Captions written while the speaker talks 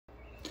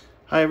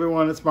Hi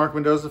everyone, it's Mark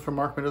Mendoza from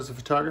Mark Mendoza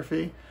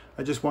Photography.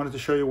 I just wanted to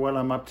show you what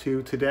I'm up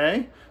to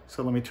today.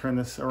 So let me turn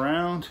this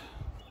around.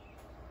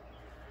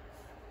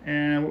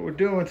 And what we're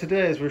doing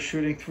today is we're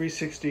shooting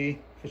 360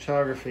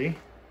 photography.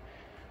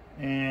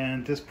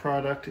 And this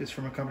product is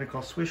from a company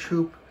called Swish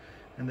Hoop,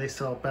 and they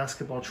sell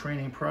basketball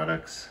training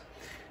products.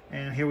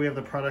 And here we have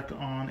the product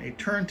on a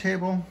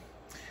turntable,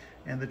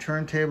 and the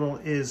turntable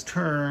is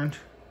turned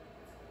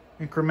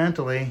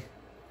incrementally.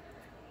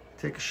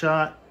 Take a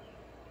shot,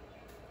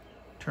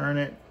 turn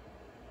it,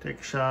 take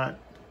a shot,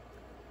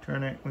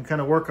 turn it. We kind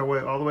of work our way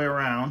all the way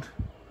around,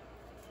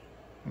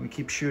 and we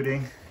keep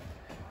shooting.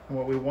 And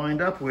what we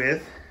wind up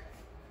with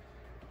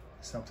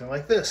is something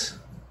like this.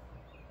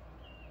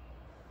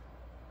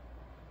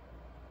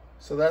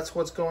 So that's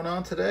what's going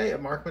on today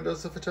at Mark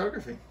Mendoza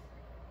Photography.